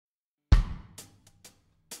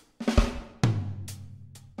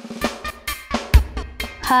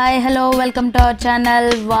Hi hello welcome to our channel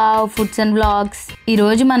wow foods and vlogs. ఈ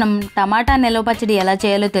రోజు మనం టమాటా నిల్వ పచ్చడి ఎలా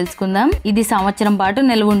చేయాలో తెలుసుకుందాం. ఇది సంవత్సరం పాటు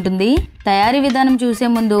నిల్వ ఉంటుంది. తయారీ విధానం చూసే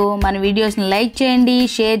ముందు మన వీడియోస్ని లైక్ చేయండి,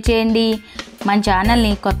 షేర్ చేయండి. మన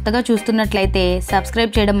ఛానల్ని కొత్తగా చూస్తున్నట్లయితే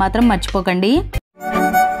సబ్స్క్రైబ్ చేయడం మాత్రం మర్చిపోకండి.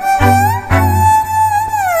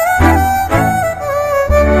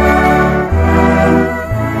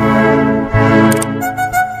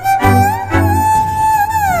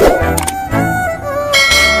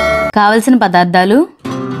 కావలసిన పదార్థాలు: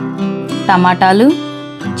 టమాటాలు,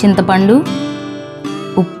 చింతపండు,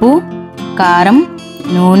 ఉప్పు, కారం,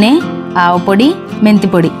 నూనె, ఆవపొడి,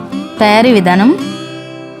 మెంతిపొడి. తయారీ విధానం: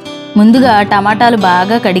 ముందుగా టమాటాలు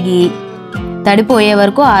బాగా కడిగి తడిపోయే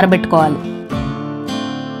వరకు ఆరబెట్టుకోవాలి.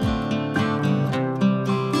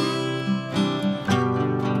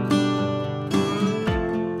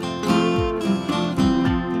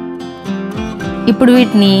 ఇప్పుడు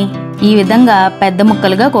వీటిని ఈ విధంగా పెద్ద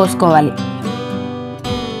ముక్కలుగా కోసుకోవాలి.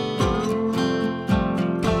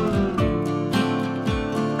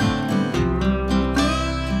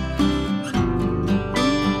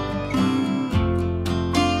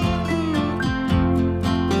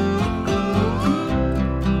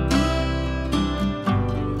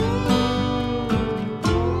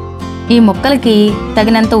 ఈ ముక్కలకి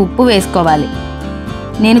తగినంత ఉప్పు వేసుకోవాలి.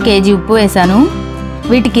 నేను కేజీ ఉప్పు వేశాను.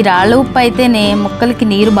 వీటికి రాళ్ళ ఉప్పు అయితేనే ముక్కలకి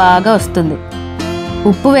నీరు బాగా వస్తుంది.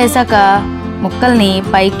 ఉప్పు వేశాక ముక్కల్ని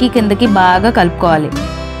పైకి కిందకి బాగా కలుపుకోవాలి.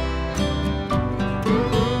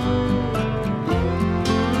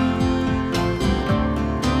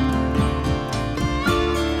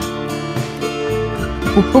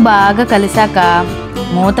 ఉప్పు బాగా కలిసాక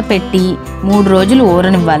మూత పెట్టి 3 రోజులు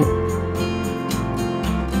ఊరనివ్వాలి.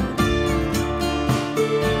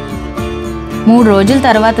 3 రోజుల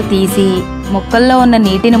తర్వాత తీసి ముక్కల్లో ఉన్న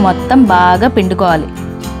నీటిని మొత్తం బాగా పిండుకోవాలి.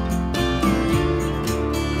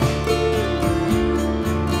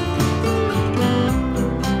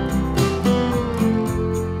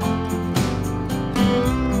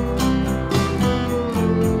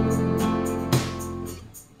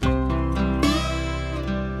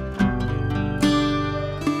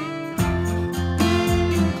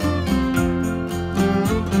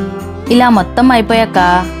 ఇలా మొత్తం అయిపోయాక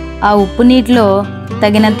ఆ ఉప్పు నీటిలో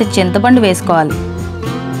తగినంత చింతపండు వేసుకోవాలి.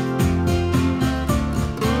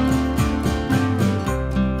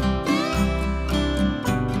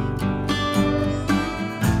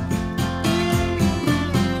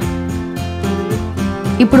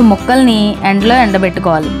 ఇప్పుడు ముక్కల్ని ఎండలో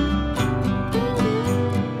ఎండబెట్టుకోవాలి.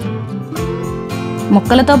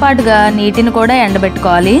 ముక్కలతో పాటుగా నీటిని కూడా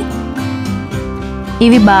ఎండబెట్టుకోవాలి.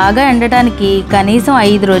 ఇవి బాగా ఎండటానికి కనీసం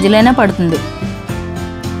 5 రోజులైనా పడుతుంది.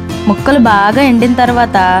 ముక్కలు బాగా ఎండిన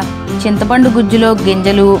తర్వాత చింతపండు గుజ్జులో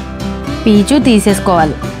గింజలు, పీచు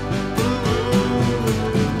తీసేసుకోవాలి.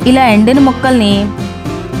 ఇలా ఎండిన ముక్కల్ని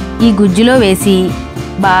ఈ గుజ్జులో వేసి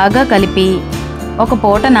బాగా కలిపి ఒక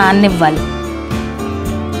పూట నాననివ్వాలి.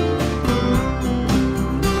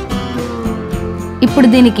 ఇప్పుడు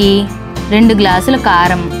దీనికి 2 గ్లాసుల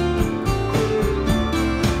కారం,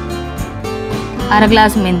 1/2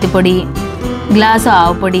 గ్లాసు మెంతిపొడి, గ్లాసు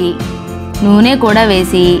ఆవుపొడి, నూనె కూడా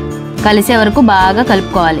వేసి కలిసే వరకు బాగా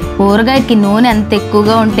కలుపుకోవాలి. ఊరగాయకి నూనె ఎంత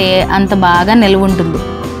ఎక్కువగా ఉంటే అంత బాగా నిల్వ ఉంటుంది.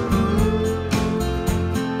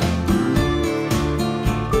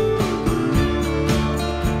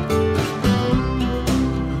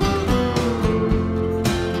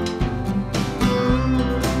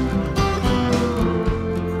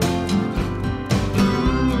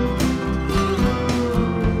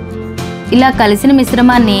 ఇలా కలిసిన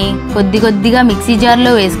మిశ్రమాన్ని కొద్ది కొద్దిగా మిక్సీ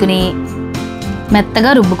జార్లో వేసుకుని మెత్తగా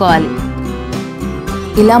రుబ్బుకోవాలి.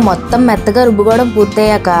 ఇలా మొత్తం మెత్తగా రుబ్బుకోవడం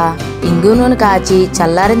పూర్తయ్యాక ఇంగు నూనె కాచి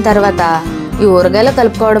చల్లారిన తర్వాత ఈ ఊరగాయలో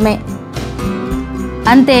కలుపుకోవడమే.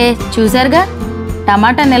 అంతే, చూసారుగా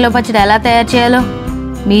టమాటా నిల్వ పచ్చడి ఎలా తయారు చేయాలో.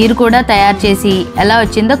 మీరు కూడా తయారు చేసి ఎలా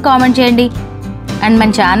వచ్చిందో కామెంట్ చేయండి. అండ్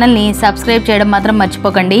మన ఛానల్ని సబ్స్క్రైబ్ చేయడం మాత్రం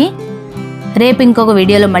మర్చిపోకండి. రేపు ఇంకొక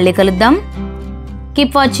వీడియోలో మళ్ళీ కలుద్దాం.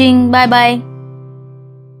 Keep watching. Bye bye.